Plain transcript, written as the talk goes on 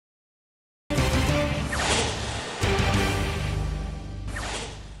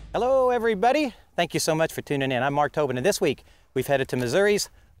Hello everybody, thank you so much for tuning in. I'm Mark Tobin, and this week we've headed to Missouri's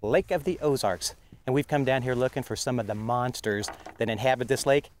Lake of the Ozarks, and we've come down here looking for some of the monsters that inhabit this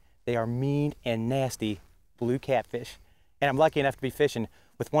lake. They are mean and nasty blue catfish, and I'm lucky enough to be fishing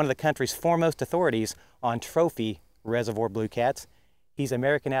with one of the country's foremost authorities on trophy reservoir blue cats. He's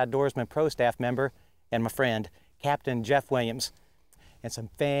American Outdoorsman Pro Staff member and my friend, Captain Jeff Williams, and some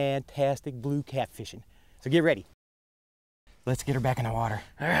fantastic blue catfishing. So get ready. Let's get her back in the water.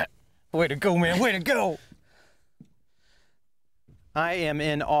 All right. Way to go, man. Way to go. I am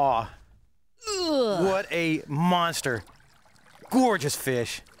in awe. Ugh. What a monster. Gorgeous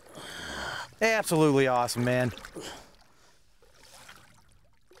fish. Absolutely awesome, man.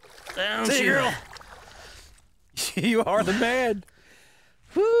 Down, see, girl. You are the man.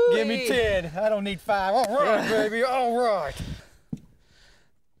 Woo-wee. Give me 10. I don't need 5. All right, baby. All right.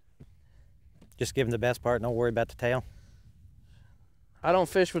 Just give him the best part and don't worry about the tail. I don't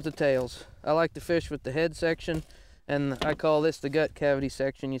fish with the tails. I like to fish with the head section, and I call this the gut cavity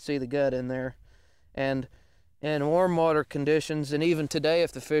section. You see the gut in there. And in warm water conditions, and even today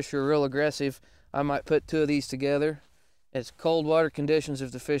if the fish are real aggressive, I might put 2 of these together. It's cold water conditions,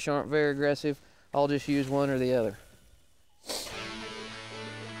 if the fish aren't very aggressive, I'll just use one or the other.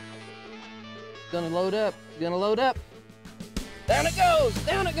 Gonna load up, gonna load up. Down it goes,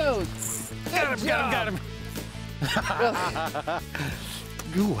 down it goes. Got him, got him, got him.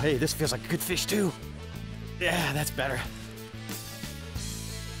 Ooh, hey, this feels like a good fish too. Yeah, that's better.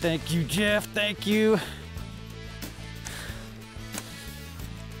 Thank you, Jeff, thank you.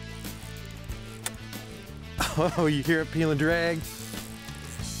 Oh, you hear it peel and drag?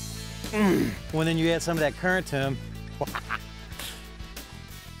 Well, then you add some of that current to them.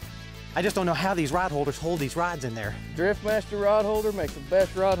 I just don't know how these rod holders hold these rods in there. Driftmaster rod holder makes the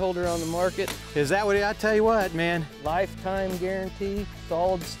best rod holder on the market. Is that what I tell you what, man? Lifetime guarantee,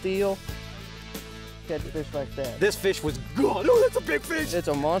 solid steel. Catch fish like that. This fish was good. Oh, that's a big fish. It's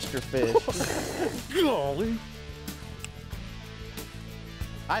a monster fish. Golly.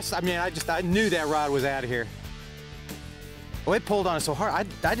 I knew that rod was out of here. Oh, it pulled on it so hard.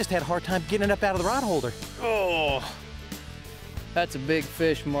 I just had a hard time getting it up out of the rod holder. Oh. That's a big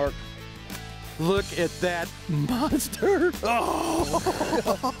fish, Mark. Look at that monster.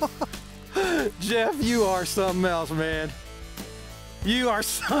 Oh. Jeff, you are something else, man. You are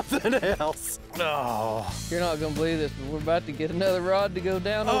something else. Oh. You're not gonna believe this, but we're about to get another rod to go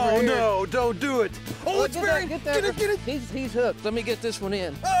down over here. Oh no, don't do it. Oh, it's buried. Get it. He's hooked. Let me get this one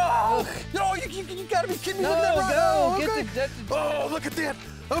in. Oh, no, you gotta be kidding me. No, look at that rod. go. Oh, okay. Get oh, look at that.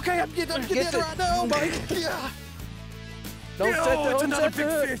 Okay, I'm getting that rod now. Mike. Yeah. Don't set the, it's another big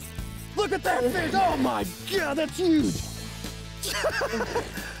hook. fish. Look at that fish. Oh my God, that's huge.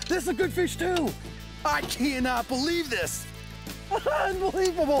 This is a good fish too. I cannot believe this.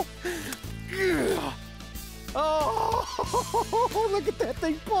 Unbelievable. Oh, look at that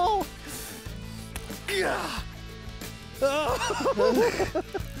thing pull. Oh.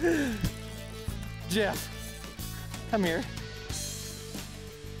 Jeff, come here.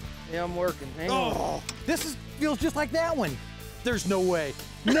 Yeah, I'm working. Hang on. This feels just like that one. There's no way.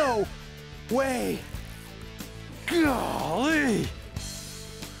 No way. Golly.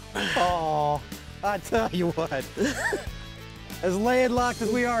 Oh, I tell you what. As landlocked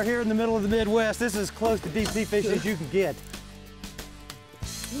as we are here in the middle of the Midwest, this is as close to deep sea fishing as you can get.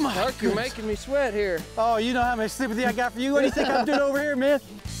 Mark, you're making me sweat here. Oh, you know how much sympathy I got for you? What do you think I'm doing over here, man?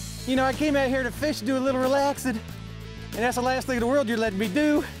 You know, I came out here to fish and do a little relaxing, and that's the last thing in the world you're letting me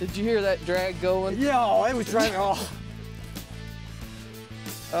do. Did you hear that drag going? Yeah, it was driving.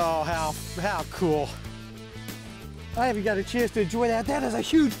 Oh, how cool. I haven't got a chance to enjoy that. That is a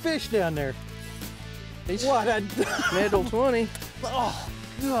huge fish down there. He's what a middle 20. Oh,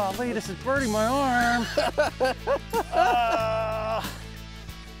 golly, this is burning my arm.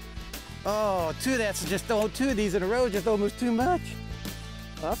 Oh, 2 of these in a row, just almost too much.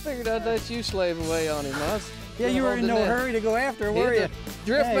 I figured I'd let you slave away on him. Yeah, you were in no hurry to go after her, were you?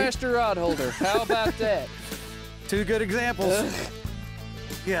 Driftmaster rod holder. How about that? 2 good examples.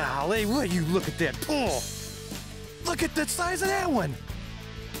 Golly, would you look at that pull? Look at the size of that one.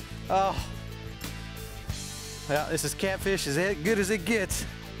 Oh. Well, this is catfish as good as it gets.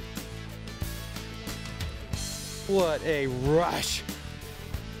 What a rush.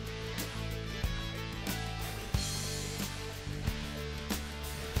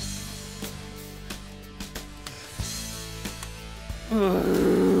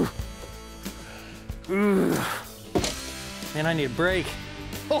 Ooh. Ooh. Man, I need a break.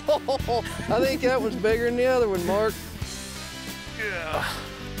 I think that one's bigger than the other one, Mark. Yeah.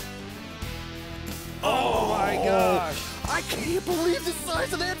 Oh my gosh. I I can't believe the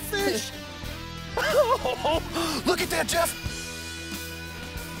size of that fish. Oh, look at that, Jeff.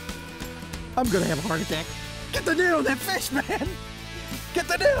 I'm gonna have a heart attack. Get the net on that fish, man. Get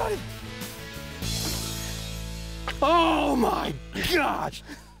the net on it. Oh my gosh.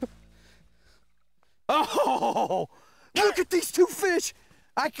 Oh, look at these two fish.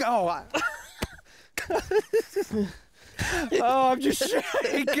 Oh, I'm just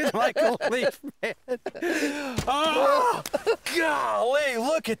shaking like a leaf, man. Oh, golly,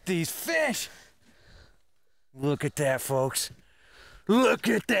 look at these fish. Look at that, folks. Look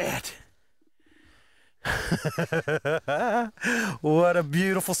at that. What a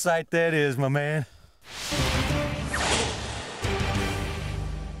beautiful sight that is, my man.